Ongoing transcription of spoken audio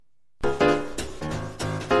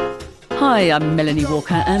Hi, I'm Melanie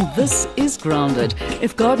Walker, and this is Grounded.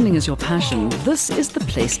 If gardening is your passion, this is the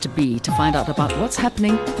place to be to find out about what's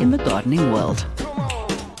happening in the gardening world.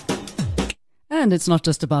 And it's not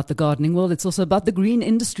just about the gardening world, it's also about the green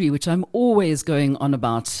industry, which I'm always going on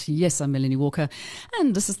about. Yes, I'm Melanie Walker,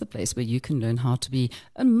 and this is the place where you can learn how to be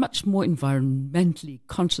a much more environmentally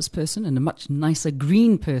conscious person and a much nicer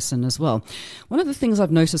green person as well. One of the things I've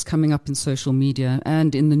noticed coming up in social media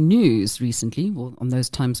and in the news recently, or on those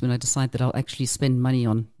times when I decide that I'll actually spend money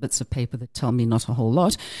on bits of paper that tell me not a whole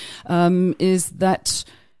lot, is that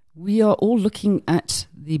we are all looking at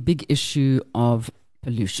the big issue of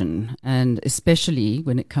pollution, and especially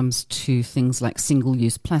when it comes to things like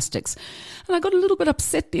single-use plastics. And I got a little bit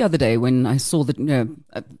upset the other day when I saw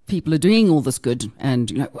that people are doing all this good,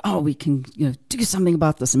 and we can do something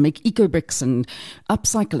about this and make eco bricks and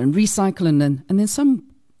upcycle and recycle, and then some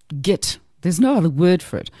git, there's no other word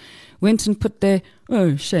for it, went and put their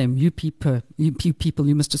shame, you people,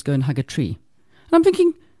 you must just go and hug a tree. And I'm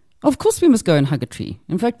thinking, of course we must go and hug a tree.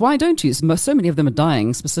 In fact, why don't you? So many of them are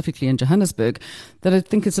dying, specifically in Johannesburg, that I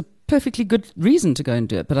think it's a perfectly good reason to go and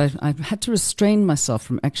do it. But I've had to restrain myself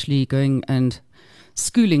from actually going and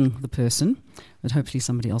schooling the person, but hopefully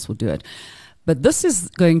somebody else will do it. But this is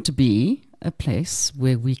going to be a place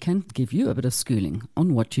where we can give you a bit of schooling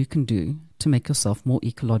on what you can do to make yourself more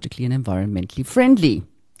ecologically and environmentally friendly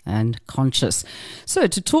and conscious. So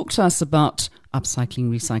to talk to us about upcycling,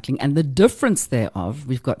 recycling, and the difference thereof,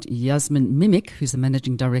 we've got Yasmin Mimic, who's the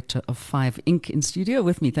Managing Director of 5 Inc. in studio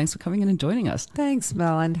with me. Thanks for coming in and joining us. Thanks,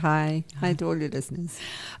 Mel, and hi. Hi to all your listeners.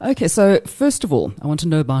 Okay, so first of all, I want to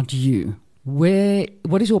know about you.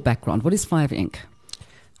 What is your background? What is 5 Inc.?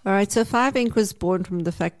 All right, so 5 Inc. was born from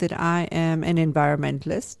the fact that I am an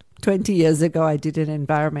environmentalist. 20 years ago, I did an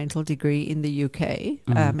environmental degree in the UK,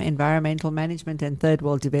 environmental management and third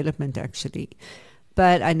world development, actually.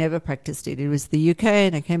 But I never practiced it. It was the UK,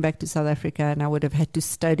 and I came back to South Africa, and I would have had to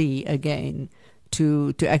study again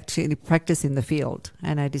to actually practice in the field.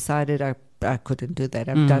 And I decided I couldn't do that.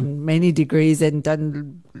 I've done many degrees and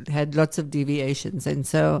had lots of deviations. And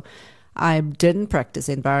so I didn't practice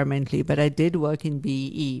environmentally, but I did work in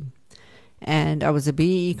BEE. And I was a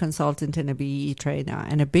BEE consultant and a BEE trainer.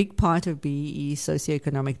 And a big part of BEE is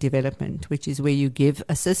socioeconomic development, which is where you give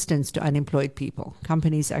assistance to unemployed people.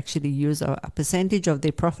 Companies actually use a percentage of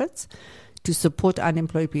their profits to support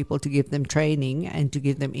unemployed people, to give them training and to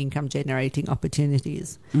give them income-generating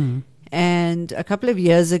opportunities. And a couple of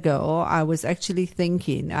years ago, I was actually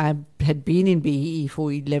thinking, I had been in BEE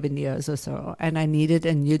for 11 years or so, and I needed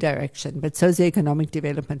a new direction. But socioeconomic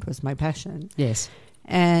development was my passion. Yes.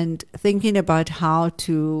 And thinking about how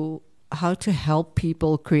to help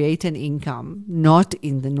people create an income, not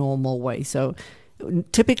in the normal way. So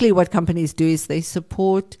typically what companies do is they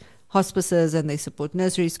support hospices and they support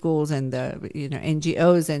nursery schools and the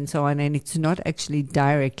NGOs and so on, and it's not actually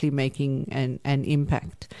directly making an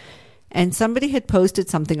impact. And somebody had posted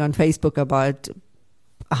something on Facebook about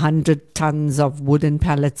 100 tons of wooden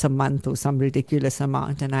pallets a month or some ridiculous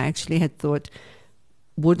amount, and I actually had thought,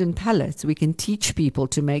 wooden pallets, we can teach people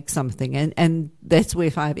to make something, and that's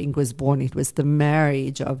where 5 Inc. was born. It was the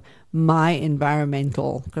marriage of my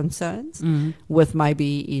environmental concerns with my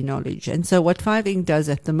BEE knowledge. And so what 5 Inc. does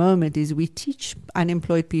at the moment is we teach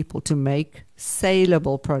unemployed people to make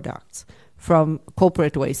saleable products from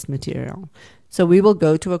corporate waste material. So we will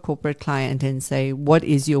go to a corporate client and say, what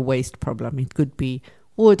is your waste problem? It could be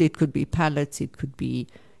wood, it could be pallets,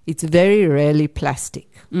 it's very rarely plastic,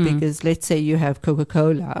 because let's say you have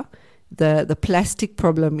Coca-Cola, the plastic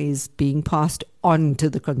problem is being passed on to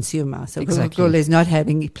the consumer. So exactly. Coca-Cola is not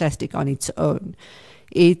having plastic on its own.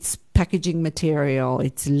 It's packaging material,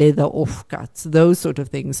 it's leather offcuts, those sort of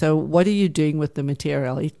things. So what are you doing with the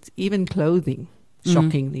material? It's even clothing,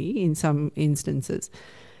 shockingly, in some instances.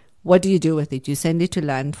 What do you do with it? You send it to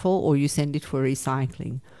landfill or you send it for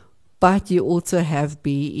recycling. But you also have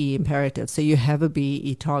BEE imperatives. So you have a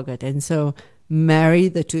BEE target. And so marry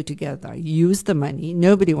the two together. Use the money.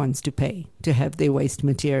 Nobody wants to pay to have their waste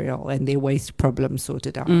material and their waste problem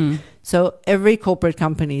sorted out. So every corporate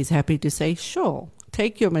company is happy to say, sure,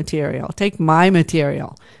 take your material, take my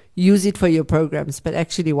material, use it for your programs. But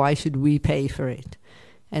actually, why should we pay for it?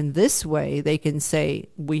 And this way they can say,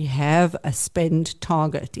 we have a spend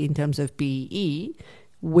target in terms of BEE,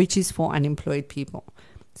 which is for unemployed people.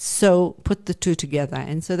 So put the two together.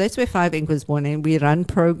 And so that's where 5 Inc. was born. And we run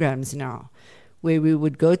programs now where we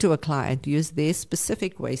would go to a client, use their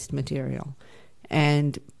specific waste material,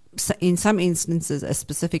 and in some instances, a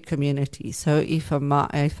specific community. So if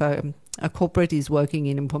a corporate is working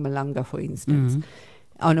in Mpumalanga, for instance,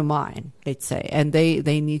 on a mine, let's say, and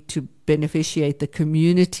they need to beneficiate the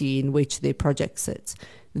community in which their project sits.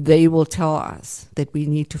 They will tell us that we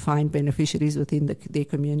need to find beneficiaries within their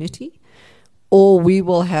community, or we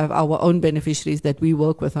will have our own beneficiaries that we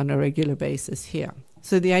work with on a regular basis here.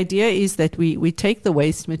 So the idea is that we take the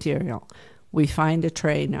waste material, we find a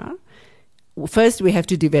trainer. First, we have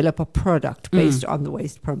to develop a product based on the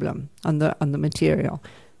waste problem, on the material.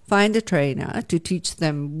 Find a trainer to teach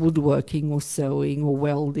them woodworking or sewing or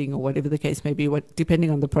welding or whatever the case may be, depending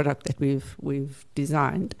on the product that we've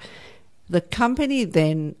designed. The company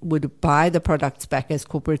then would buy the products back as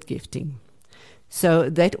corporate gifting. So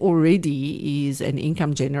that already is an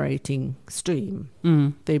income generating stream.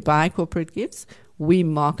 They buy corporate gifts. We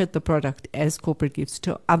market the product as corporate gifts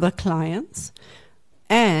to other clients,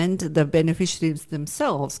 and the beneficiaries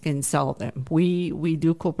themselves can sell them. We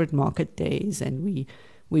do corporate market days, and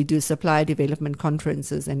we do supplier development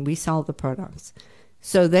conferences, and we sell the products.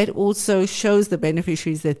 So that also shows the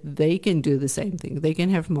beneficiaries that they can do the same thing. They can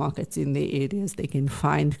have markets in their areas. They can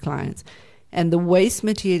find clients. And the waste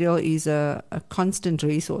material is a constant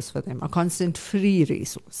resource for them, a constant free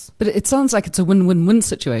resource. But it sounds like it's a win-win-win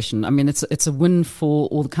situation. I mean, it's a win for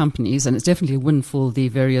all the companies, and it's definitely a win for the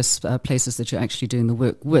various places that you're actually doing the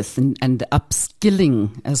work with, and the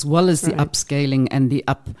upskilling as well as the upscaling and the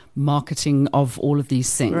up-marketing of all of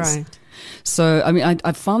these things. Right. So, I mean,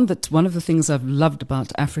 I found that one of the things I've loved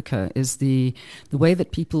about Africa is the way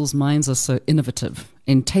that people's minds are so innovative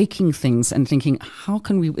in taking things and thinking, how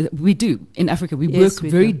can we do in Africa, we work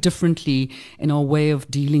very differently in our way of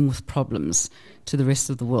dealing with problems to the rest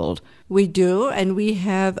of the world. We do, and we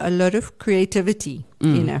have a lot of creativity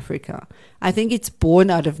in Africa. I think it's born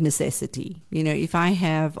out of necessity. You know, if I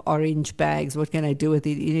have orange bags, what can I do with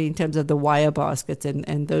it? You know, in terms of the wire baskets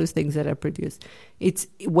and those things that are produced. It's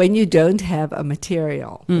when you don't have a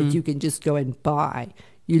material that you can just go and buy,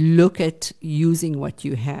 you look at using what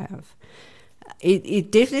you have.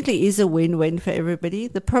 It definitely is a win-win for everybody.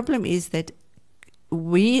 The problem is that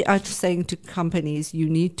we are saying to companies, you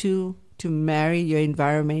need to marry your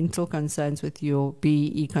environmental concerns with your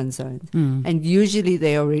BEE concerns. And usually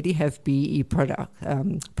they already have BEE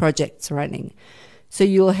projects running. So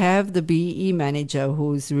you'll have the BEE manager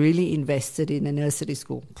who's really invested in a nursery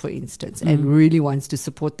school, for instance, and really wants to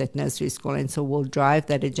support that nursery school, and so will drive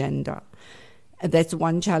that agenda. And that's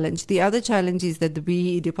one challenge. The other challenge is that the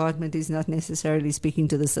BEE department is not necessarily speaking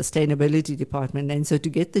to the sustainability department. And so to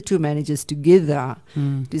get the two managers together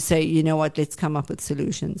to say, you know what, let's come up with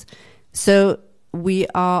solutions. So we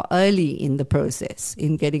are early in the process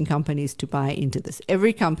in getting companies to buy into this.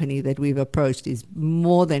 Every company that we've approached is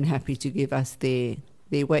more than happy to give us their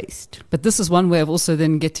waste. But this is one way of also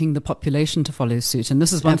then getting the population to follow suit. And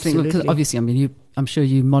this is one thing, because obviously, I mean, I'm sure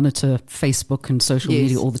you monitor Facebook and social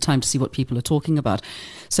media all the time to see what people are talking about.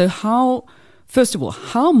 So first of all,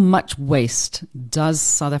 how much waste does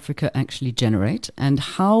South Africa actually generate? And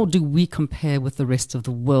how do we compare with the rest of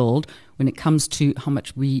the world when it comes to how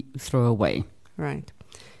much we throw away? Right.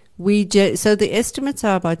 So the estimates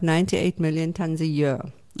are about 98 million tons a year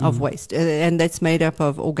of waste. And that's made up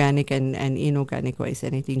of organic and inorganic waste.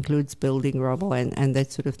 And it includes building rubble and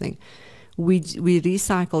that sort of thing. We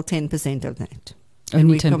recycle 10% of that. And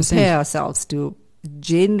we 10%. Compare ourselves to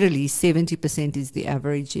generally 70% is the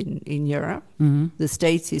average in Europe. The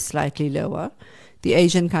States is slightly lower. The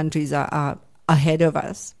Asian countries are ahead of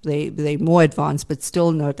us. They're more advanced, but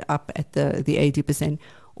still not up at the 80%.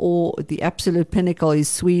 Or the absolute pinnacle is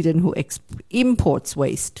Sweden, who imports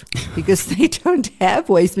waste because they don't have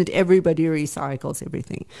waste, but everybody recycles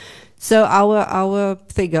everything. So our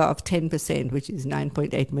figure of 10%, which is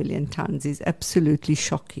 9.8 million tons, is absolutely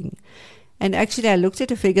shocking. And actually, I looked at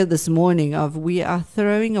a figure this morning of we are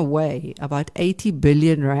throwing away about 80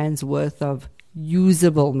 billion rands worth of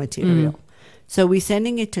usable material. So we're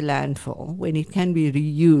sending it to landfill when it can be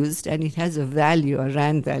reused, and it has a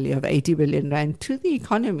rand value of 80 billion rand to the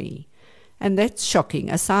economy. And that's shocking.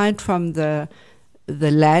 Aside from the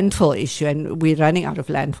landfill issue, and we're running out of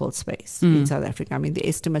landfill space in South Africa. I mean, the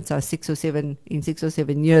estimates are in 6 or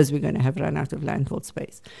 7 years, we're going to have run out of landfill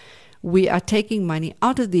space. We are taking money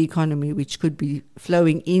out of the economy, which could be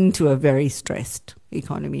flowing into a very stressed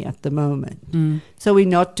economy at the moment. So we're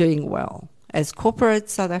not doing well as corporate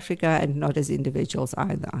South Africa, and not as individuals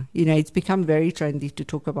either. You know, it's become very trendy to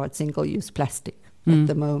talk about single-use plastic at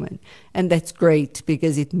the moment. And that's great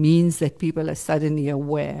because it means that people are suddenly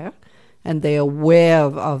aware, and they're aware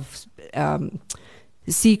of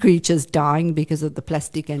sea creatures dying because of the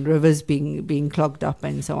plastic and rivers being clogged up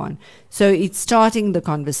and so on. So it's starting the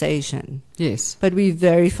conversation. Yes. But we're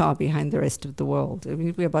very far behind the rest of the world. I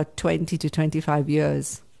mean, we're about 20 to 25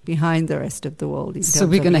 years behind the rest of the world. So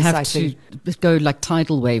we're going to have to go like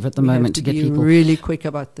tidal wave at the moment to get people really quick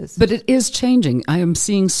about this. But it is changing. I am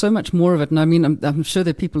seeing so much more of it. And I mean, I'm sure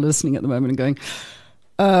there are people listening at the moment and going,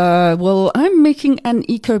 well, I'm making an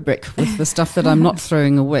eco brick with the stuff that I'm not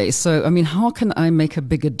throwing away. So, I mean, how can I make a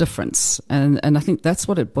bigger difference? And I think that's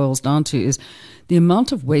what it boils down to, is the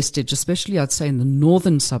amount of wastage, especially I'd say in the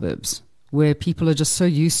northern suburbs, where people are just so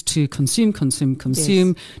used to consume.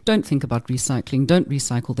 Yes. Don't think about recycling, don't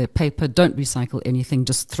recycle their paper, don't recycle anything,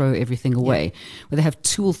 just throw everything away. Yeah. Where they have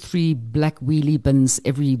 2 or 3 black wheelie bins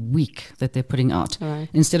every week that they're putting out, right,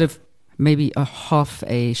 instead of maybe a half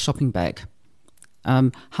a shopping bag.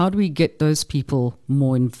 How do we get those people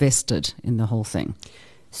more invested in the whole thing?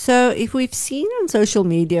 So if we've seen on social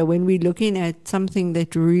media, when we're looking at something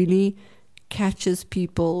that really catches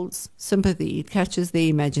people's sympathy, it catches their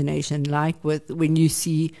imagination, like when you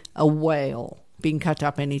see a whale being cut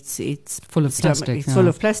up and it's full of plastic. It's full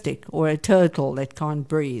of plastic, or a turtle that can't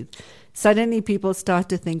breathe. Suddenly people start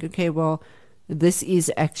to think, okay, well, this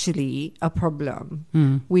is actually a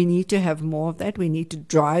problem. We need to have more of that. We need to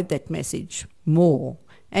drive that message more.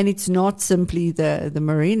 And it's not simply the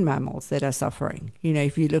marine mammals that are suffering. You know,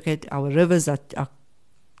 if you look at our rivers are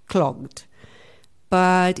clogged.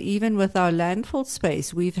 But even with our landfill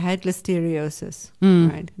space, we've had listeriosis,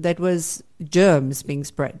 right? That was germs being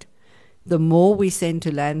spread. The more we send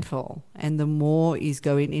to landfill and the more is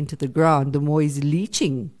going into the ground, the more is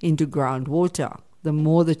leaching into groundwater, the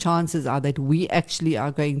more the chances are that we actually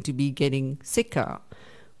are going to be getting sicker.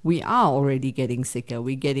 We are already getting sicker.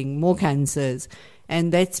 We're getting more cancers.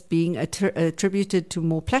 And that's being attributed to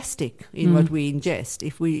more plastic in what we ingest.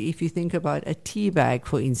 If you think about a tea bag,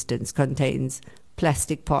 for instance, contains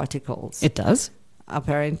plastic particles. It does?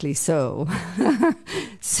 Apparently so.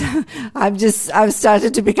 So I've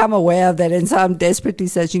started to become aware of that, and so I'm desperately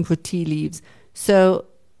searching for tea leaves. So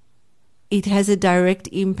it has a direct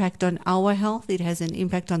impact on our health. It has an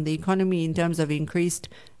impact on the economy in terms of increased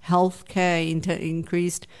health care,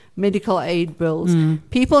 increased medical aid bills.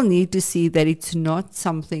 People need to see that it's not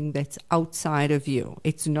something that's outside of you.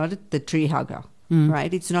 It's not the tree hugger,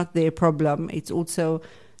 right? It's not their problem. It's also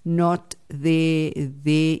not their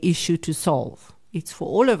issue to solve. It's for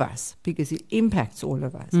all of us because it impacts all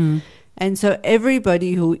of us. And so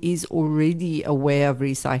everybody who is already aware of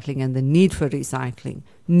recycling and the need for recycling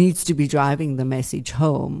needs to be driving the message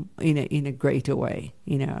home in a greater way,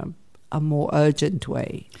 a more urgent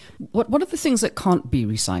way. What are the things that can't be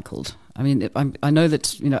recycled? I mean, I know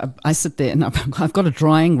that, I sit there and I've got a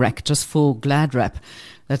drying rack just for Glad wrap.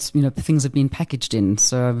 That's, things have been packaged in.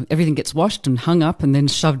 So everything gets washed and hung up and then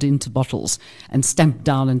shoved into bottles and stamped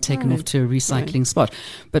down and taken off to a recycling spot.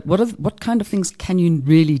 But what kind of things can you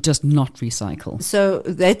really just not recycle? So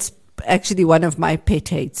that's actually one of my pet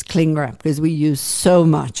hates, cling wrap, because we use so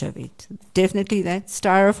much of it. Definitely that.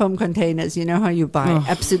 Styrofoam containers, you know how you buy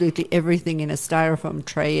absolutely everything in a styrofoam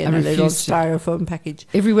tray and a little styrofoam package.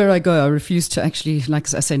 Everywhere I go, I refuse to actually,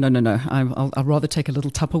 like I say, no. I'll rather take a little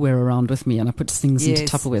Tupperware around with me, and I put things into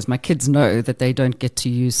Tupperwares. My kids know that they don't get to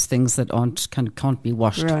use things that can't be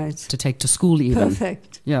washed to take to school even.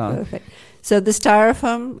 Perfect. Yeah. Perfect. So the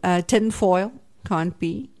styrofoam, tin foil can't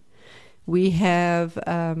be. We have,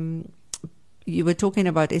 you were talking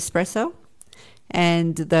about espresso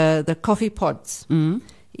and the coffee pods.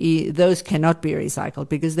 Those cannot be recycled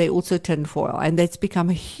because they also tin foil. And that's become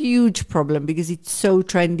a huge problem because it's so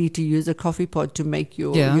trendy to use a coffee pod to make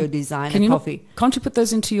your designer coffee. Can't you put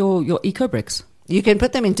those into your eco bricks? You can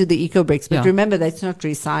put them into the eco bricks, but remember, that's not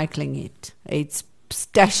recycling it. It's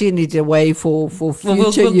stashing it away for future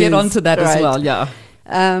use. We'll get onto that as well, yeah.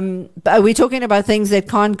 But we're talking about things that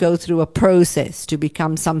can't go through a process to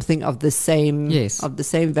become something of the same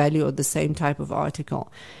value or the same type of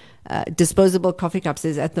article. Disposable coffee cups.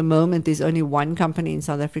 At the moment, there's only one company in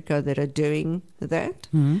South Africa that are doing that.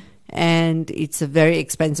 And it's a very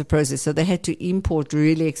expensive process. So they had to import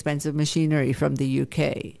really expensive machinery from the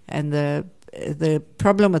UK. And the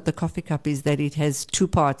problem with the coffee cup is that it has 2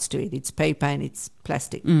 parts to it. It's paper and it's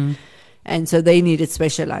plastic. And so they needed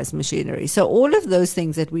specialized machinery. So all of those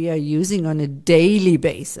things that we are using on a daily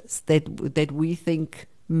basis that we think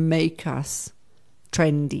make us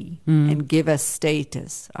trendy and give us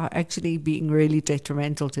status are actually being really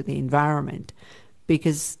detrimental to the environment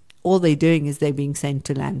because all they're doing is they're being sent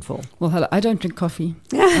to landfill. Well, I don't drink coffee.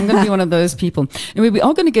 I'm going to be one of those people. Anyway, we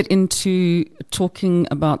are going to get into talking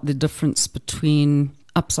about the difference between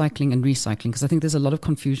upcycling and recycling because I think there's a lot of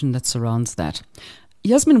confusion that surrounds that.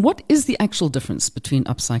 Yasmin, what is the actual difference between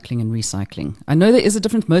upcycling and recycling? I know there is a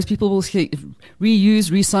difference. Most people will say reuse,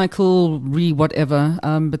 recycle, whatever,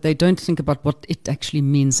 but they don't think about what it actually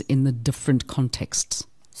means in the different contexts.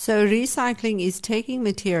 So recycling is taking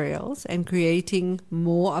materials and creating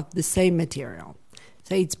more of the same material.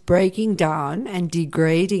 So it's breaking down and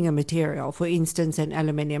degrading a material, for instance, an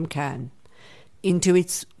aluminium can, into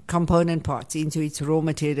its component parts, into its raw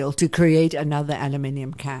material to create another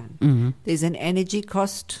aluminium can. Mm-hmm. There's an energy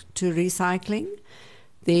cost to recycling.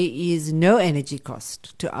 There is no energy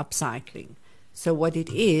cost to upcycling. So what it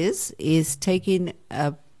is taking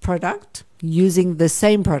a product, using the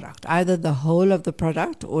same product, either the whole of the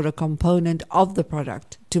product or a component of the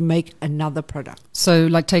product to make another product. So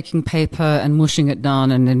like taking paper and mushing it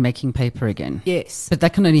down and then making paper again. Yes. But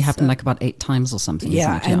that can only happen like about 8 times or something,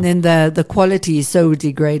 Yeah, isn't it? and then the quality is so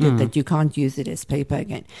degraded that you can't use it as paper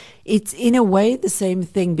again. It's in a way the same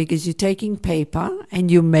thing because you're taking paper and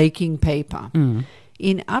you're making paper.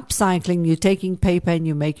 In upcycling, you're taking paper and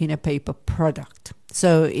you're making a paper product.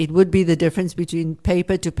 So it would be the difference between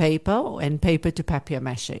paper to paper and paper to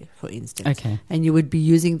papier-mâché, for instance. Okay. And you would be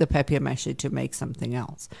using the papier-mâché to make something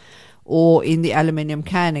else. Or in the aluminium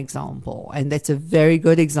can example, and that's a very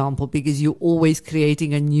good example because you're always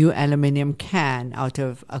creating a new aluminium can out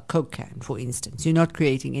of a Coke can, for instance. You're not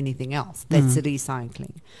creating anything else. That's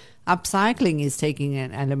recycling. Upcycling is taking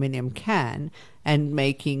an aluminium can and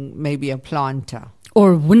making maybe a planter.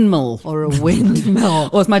 Or a windmill. Or a windmill.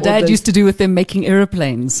 Or as my dad used to do with them, making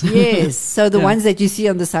aeroplanes. Yes. So the ones that you see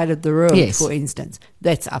on the side of the road, Yes. for instance,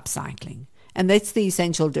 that's upcycling. And that's the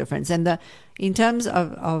essential difference. And in terms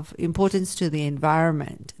of importance to the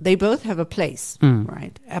environment, they both have a place,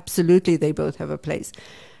 right? Absolutely, they both have a place.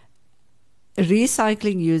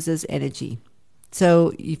 Recycling uses energy.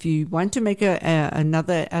 So if you want to make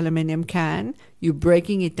another aluminium can, you're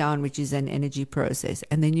breaking it down, which is an energy process.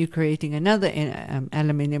 And then you're creating another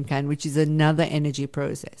aluminium can, which is another energy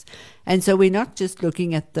process. And so we're not just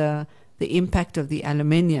looking at the impact of the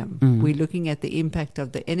aluminium. We're looking at the impact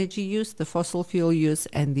of the energy use, the fossil fuel use,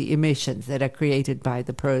 and the emissions that are created by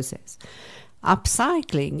the process.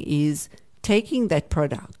 Upcycling is taking that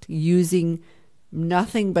product, using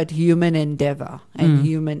nothing but human endeavor and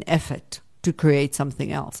human effort to create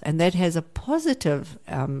something else. And that has a positive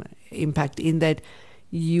impact in that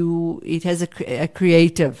it has a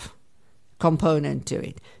creative component to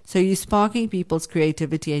it. So you're sparking people's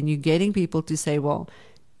creativity and you're getting people to say, well,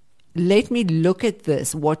 let me look at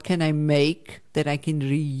this. What can I make that I can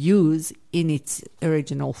reuse in its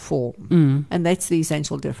original form? And that's the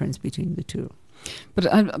essential difference between the two. But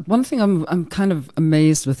one thing I'm kind of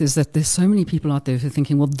amazed with is that there's so many people out there who are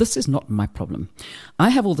thinking, well, this is not my problem. I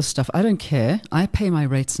have all this stuff. I don't care. I pay my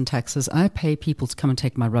rates and taxes. I pay people to come and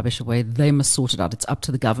take my rubbish away. They must sort it out. It's up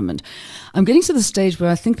to the government. I'm getting to the stage where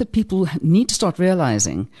I think that people need to start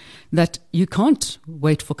realizing that you can't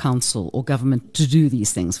wait for council or government to do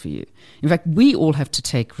these things for you. In fact, we all have to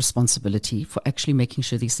take responsibility for actually making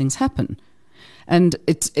sure these things happen. And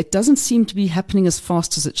it doesn't seem to be happening as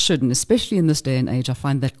fast as it should. And especially in this day and age, I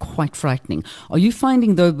find that quite frightening. Are you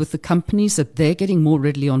finding, though, with the companies that they're getting more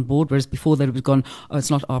readily on board, whereas before they would have gone, oh, it's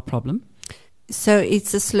not our problem? So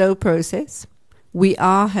it's a slow process. We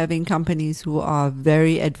are having companies who are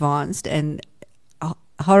very advanced, and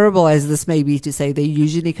horrible as this may be to say, they're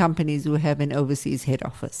usually companies who have an overseas head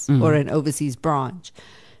office or an overseas branch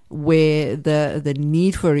where the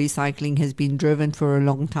need for recycling has been driven for a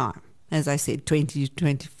long time. As I said, 20 to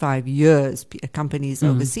 25 years, companies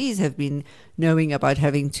overseas have been knowing about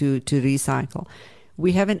having to recycle.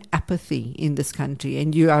 We have an apathy in this country,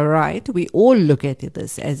 and you are right. We all look at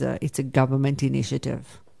this as it's a government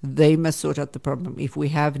initiative. They must sort out the problem. If we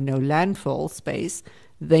have no landfill space,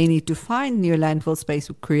 they need to find new landfill space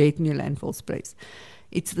or create new landfill space.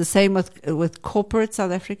 It's the same with corporate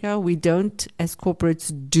South Africa. We don't, as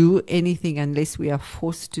corporates, do anything unless we are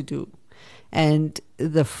forced to do. And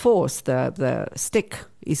the force, the stick,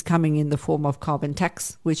 is coming in the form of carbon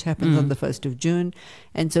tax, which happens on the 1st of June.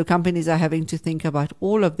 And so companies are having to think about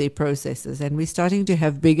all of their processes. And we're starting to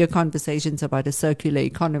have bigger conversations about a circular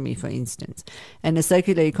economy, for instance. And a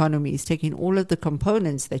circular economy is taking all of the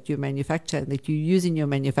components that you manufacture and that you use in your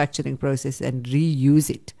manufacturing process and reuse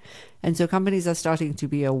it. And so companies are starting to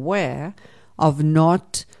be aware of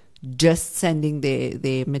not just sending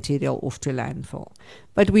their material off to landfill.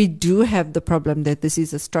 But we do have the problem that this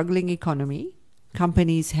is a struggling economy.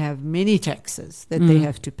 Companies have many taxes that they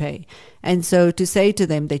have to pay. And so to say to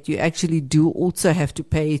them that you actually do also have to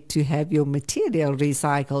pay to have your material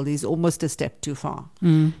recycled is almost a step too far.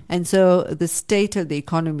 And so the state of the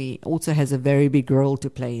economy also has a very big role to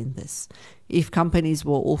play in this. If companies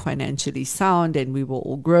were all financially sound and we were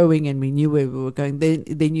all growing and we knew where we were going,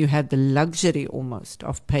 then you had the luxury almost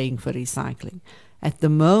of paying for recycling. At the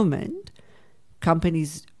moment,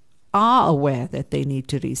 companies are aware that they need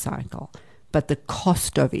to recycle, but the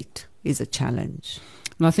cost of it is a challenge.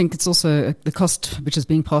 And I think it's also the cost which is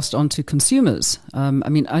being passed on to consumers.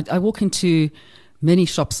 I walk into many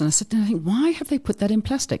shops and I sit there and think, why have they put that in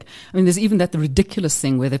plastic? I mean, there's even the ridiculous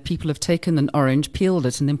thing where the people have taken an orange, peeled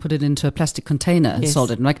it, and then put it into a plastic container and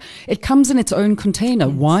sold it. And it comes in its own container.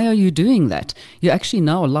 Yes. Why are you doing that? You're actually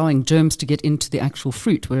now allowing germs to get into the actual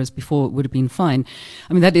fruit, whereas before it would have been fine.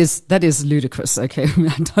 I mean, that is ludicrous. Okay,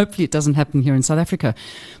 and hopefully it doesn't happen here in South Africa.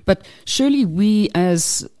 But surely we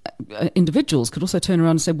as individuals could also turn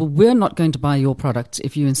around and say, well, we're not going to buy your product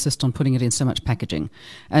if you insist on putting it in so much packaging.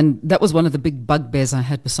 And that was one of the big bugbears I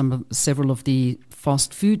had with several of the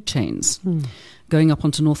fast food chains. Going up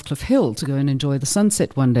onto Northcliffe Hill to go and enjoy the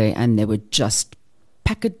sunset one day, and there were just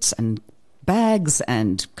packets and bags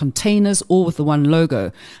and containers, all with the one logo.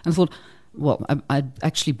 And I thought, well, I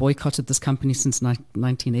actually boycotted this company since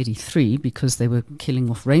 1983 because they were killing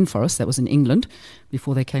off rainforests. That was in England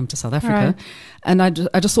before they came to South Africa. Right. And I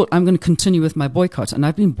just thought, I'm going to continue with my boycott. And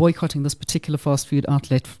I've been boycotting this particular fast food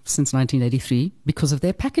outlet since 1983 because of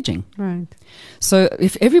their packaging. Right. So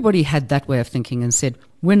if everybody had that way of thinking and said,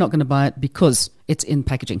 we're not going to buy it because it's in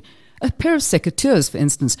packaging. A pair of secateurs, for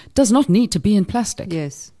instance, does not need to be in plastic.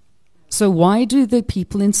 Yes. So why do the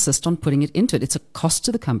people insist on putting it into it? It's a cost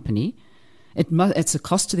to the company. It's a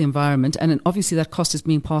cost to the environment, and obviously that cost is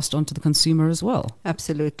being passed on to the consumer as well.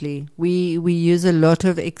 Absolutely. We use a lot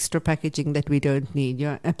of extra packaging that we don't need.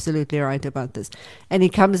 You're absolutely right about this. And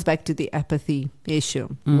it comes back to the apathy issue,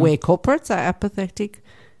 where corporates are apathetic,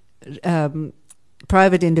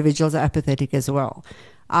 private individuals are apathetic as well.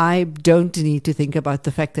 I don't need to think about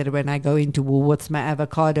the fact that when I go into Woolworths, my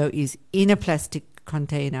avocado is in a plastic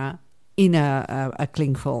container, in a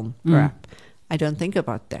cling film wrap. I don't think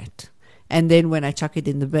about that. And then when I chuck it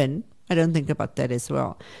in the bin, I don't think about that as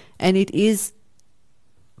well. And it is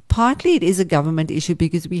a government issue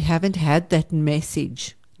because we haven't had that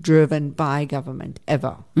message driven by government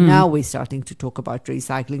ever. Now we're starting to talk about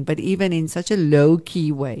recycling, but even in such a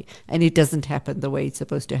low-key way, and it doesn't happen the way it's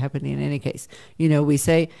supposed to happen in any case. We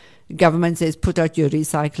say, government says, put out your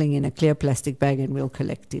recycling in a clear plastic bag and we'll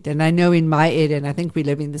collect it. And I know in my area, and I think we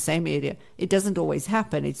live in the same area, it doesn't always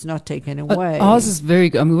happen. It's not taken away. Ours is very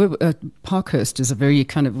good. I mean, Parkhurst is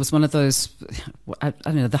was one of those, I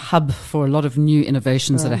don't know, the hub for a lot of new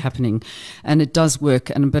innovations that are happening. And it does work.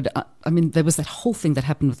 But there was that whole thing that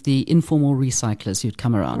happened with the informal recyclers who'd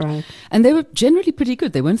come around. Right. And they were generally pretty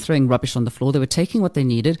good. They weren't throwing rubbish on the floor. They were taking what they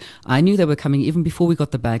needed. I knew they were coming even before we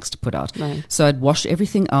got the bags to put out. Right. So I'd wash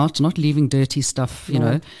everything out, not leaving dirty stuff, you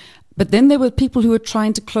know. But then there were people who were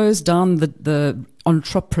trying to close down the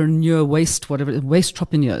entrepreneur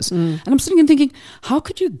waste-tropreneurs. And I'm sitting and thinking, how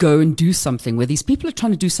could you go and do something where these people are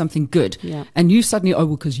trying to do something good and you suddenly,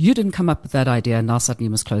 because you didn't come up with that idea and now suddenly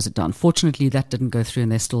you must close it down. Fortunately, that didn't go through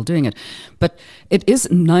and they're still doing it. But it is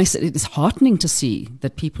nice, it is heartening to see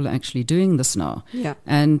that people are actually doing this now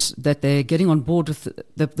and that they're getting on board with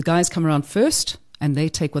the guys come around first and they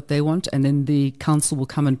take what they want, and then the council will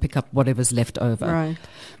come and pick up whatever's left over. Right.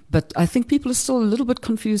 But I think people are still a little bit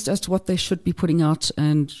confused as to what they should be putting out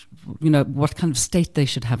and, what kind of state they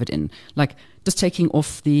should have it in. Like just taking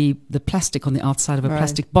off the plastic on the outside of a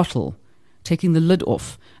plastic bottle, taking the lid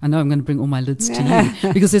off. I know I'm going to bring all my lids to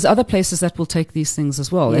you because there's other places that will take these things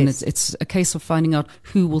as well. Yes. And it's a case of finding out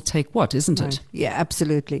who will take what, isn't it? Yeah,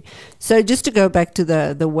 absolutely. So just to go back to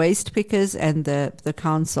the waste pickers and the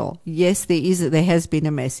council, yes, there has been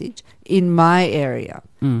a message. In my area,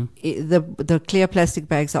 the clear plastic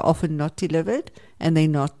bags are often not delivered and they're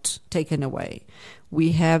not taken away.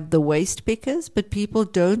 We have the waste pickers, but people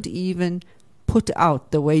don't even put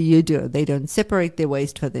out the way you do. They don't separate their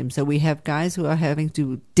waste for them. So we have guys who are having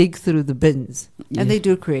to dig through the bins and they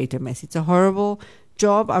do create a mess. It's a horrible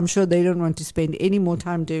job. I'm sure they don't want to spend any more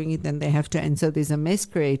time doing it than they have to. And so there's a mess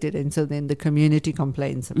created. And so then the community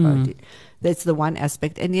complains about it. That's the one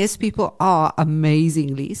aspect. And yes, people are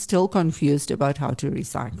amazingly still confused about how to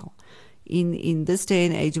recycle. In this day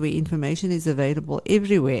and age where information is available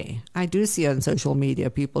everywhere, I do see on social media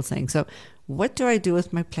people saying, so what do I do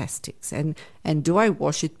with my plastics? And do I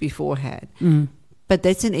wash it beforehand? But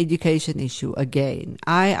that's an education issue again.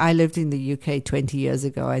 I lived in the UK 20 years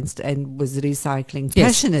ago and was recycling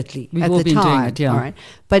passionately We've at all the been time. doing it, all right?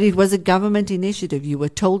 But it was a government initiative. You were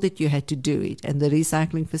told that you had to do it, and the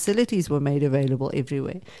recycling facilities were made available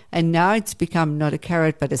everywhere. And now it's become not a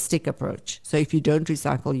carrot but a stick approach. So if you don't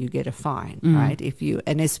recycle, you get a fine, right?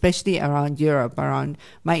 And especially around Europe,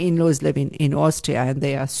 my in-laws live in Austria, and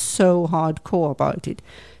they are so hardcore about it.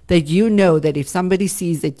 That that if somebody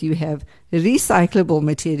sees that you have recyclable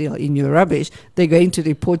material in your rubbish, they're going to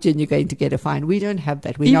report you and you're going to get a fine. We don't have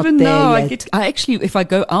that. We're Even not there now, yet. I actually, if I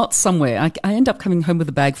go out somewhere, I end up coming home with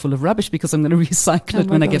a bag full of rubbish because I'm going to recycle it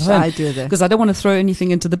when I get home. I do that. Because I don't want to throw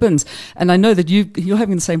anything into the bins. And I know that you're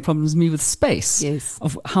having the same problem as me with space. Yes.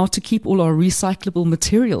 Of how to keep all our recyclable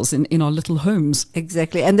materials in our little homes.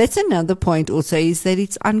 Exactly. And that's another point also, is that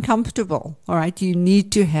it's uncomfortable. All right. You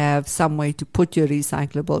need to have some way to put your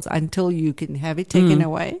recyclables until you can have it taken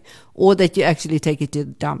away, or that you actually take it to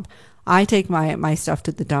the dump. I take my stuff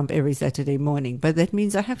to the dump every Saturday morning, but that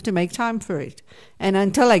means I have to make time for it. And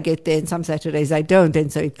until I get there, and some Saturdays I don't,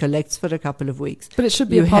 and so it collects for a couple of weeks. But it should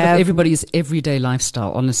be a part of everybody's everyday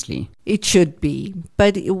lifestyle, honestly. It should be.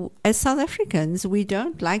 But as South Africans, we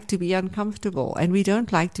don't like to be uncomfortable, and we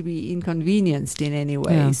don't like to be inconvenienced in any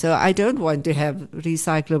way. Yeah. So I don't want to have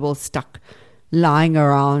recyclables stuck lying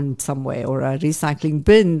around somewhere, or a recycling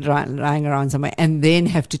bin lying around somewhere, and then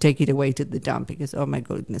have to take it away to the dump because, oh my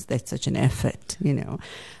goodness, that's such an effort,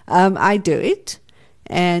 I do it,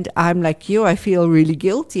 and I'm like you, I feel really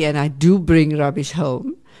guilty, and I do bring rubbish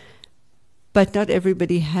home. But not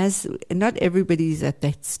everybody is at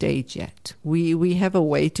that stage yet. We have a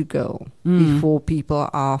way to go before people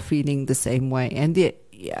are feeling the same way. And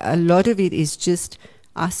a lot of it is just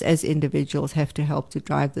us as individuals have to help to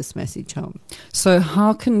drive this message home. So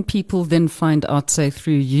how can people then find out, say,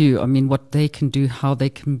 through you, what they can do, how they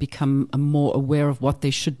can become more aware of what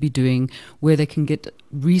they should be doing, where they can get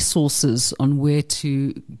resources on where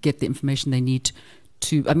to get the information they need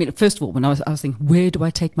to, first of all, when I was thinking, where do I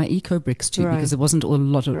take my eco-bricks to? Right. Because there wasn't a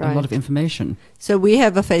lot of information. So we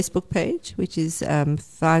have a Facebook page, which is 5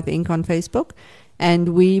 Inc. on Facebook. And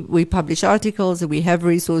we publish articles, and we have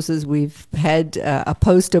resources. We've had a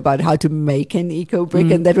post about how to make an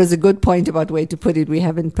eco-brick, and that was a good point about where to put it. We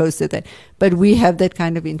haven't posted that. But we have that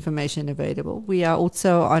kind of information available. We are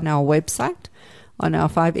also on our website. On our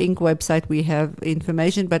 5 Inc. website, we have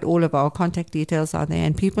information, but all of our contact details are there.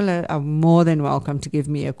 And people are more than welcome to give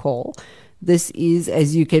me a call. This is,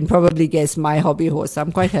 as you can probably guess, my hobby horse.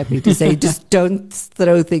 I'm quite happy to say, just don't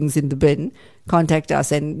throw things in the bin. Contact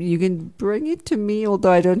us, and you can bring it to me,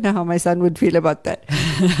 although I don't know how my son would feel about that.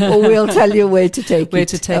 Or we'll tell you where to take it. Where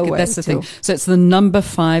to take it, that's the thing. So it's the number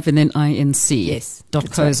 5 and then INC. Yes.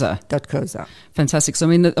 .coza. Right. .coza. Fantastic. So,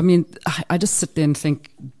 I just sit there and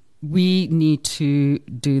think, we need to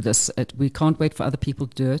do this. We can't wait for other people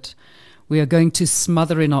to do it. We are going to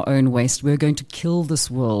smother in our own waste. We're going to kill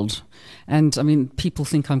this world. And, people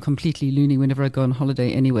think I'm completely loony whenever I go on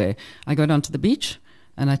holiday anywhere. I go down to the beach,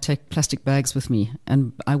 and I take plastic bags with me,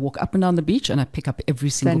 and I walk up and down the beach, and I pick up every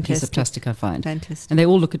single piece of plastic I find. Fantastic. And they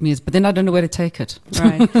all look at me but then I don't know where to take it.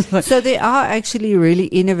 Right. So there are actually really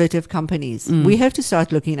innovative companies. We have to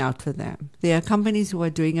start looking out for them. There are companies who are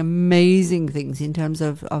doing amazing things in terms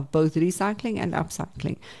of both recycling and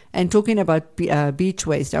upcycling. And talking about beach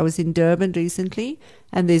waste, I was in Durban recently,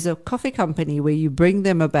 and there's a coffee company where you bring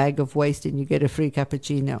them a bag of waste and you get a free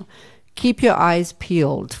cappuccino. Keep your eyes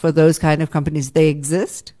peeled for those kind of companies. They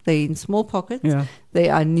exist. They're in small pockets. Yeah. They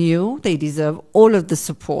are new. They deserve all of the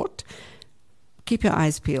support. Keep your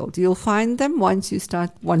eyes peeled. You'll find them once you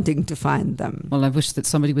start wanting to find them. Well, I wish that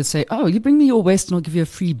somebody would say, "Oh, you bring me your waste and I'll give you a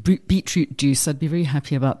free beetroot juice." I'd be very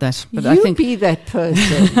happy about that. But I think be that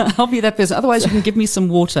person. I'll be that person. Otherwise, you can give me some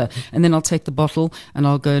water, and then I'll take the bottle and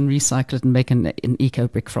I'll go and recycle it and make an eco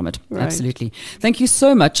brick from it. Right. Absolutely. Thank you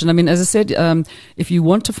so much. And as I said, if you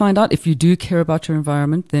want to find out, if you do care about your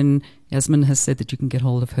environment, then Yasmin has said that you can get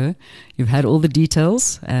hold of her. You've had all the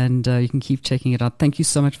details, and you can keep checking it out. Thank you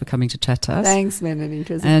so much for coming to chat to us. Thanks, Melanie. It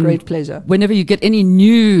was a great pleasure. Whenever you get any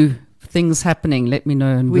new things happening, let me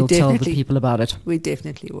know, and we'll tell the people about it. We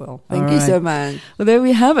definitely will. Thank you so much. Well, there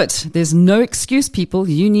we have it. There's no excuse, people.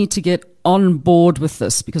 You need to get on board with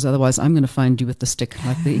this, because otherwise I'm going to find you with the stick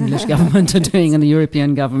like the English government are doing and the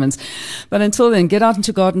European governments. But until then, get out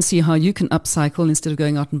into garden, see how you can upcycle instead of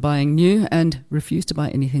going out and buying new, and refuse to buy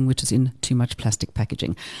anything which is in too much plastic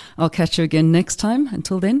packaging. I'll catch you again next time.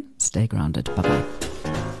 Until then, stay grounded. Bye-bye.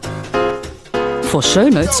 For show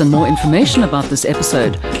notes and more information about this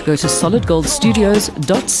episode, go to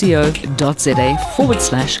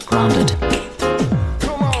solidgoldstudios.co.za/grounded.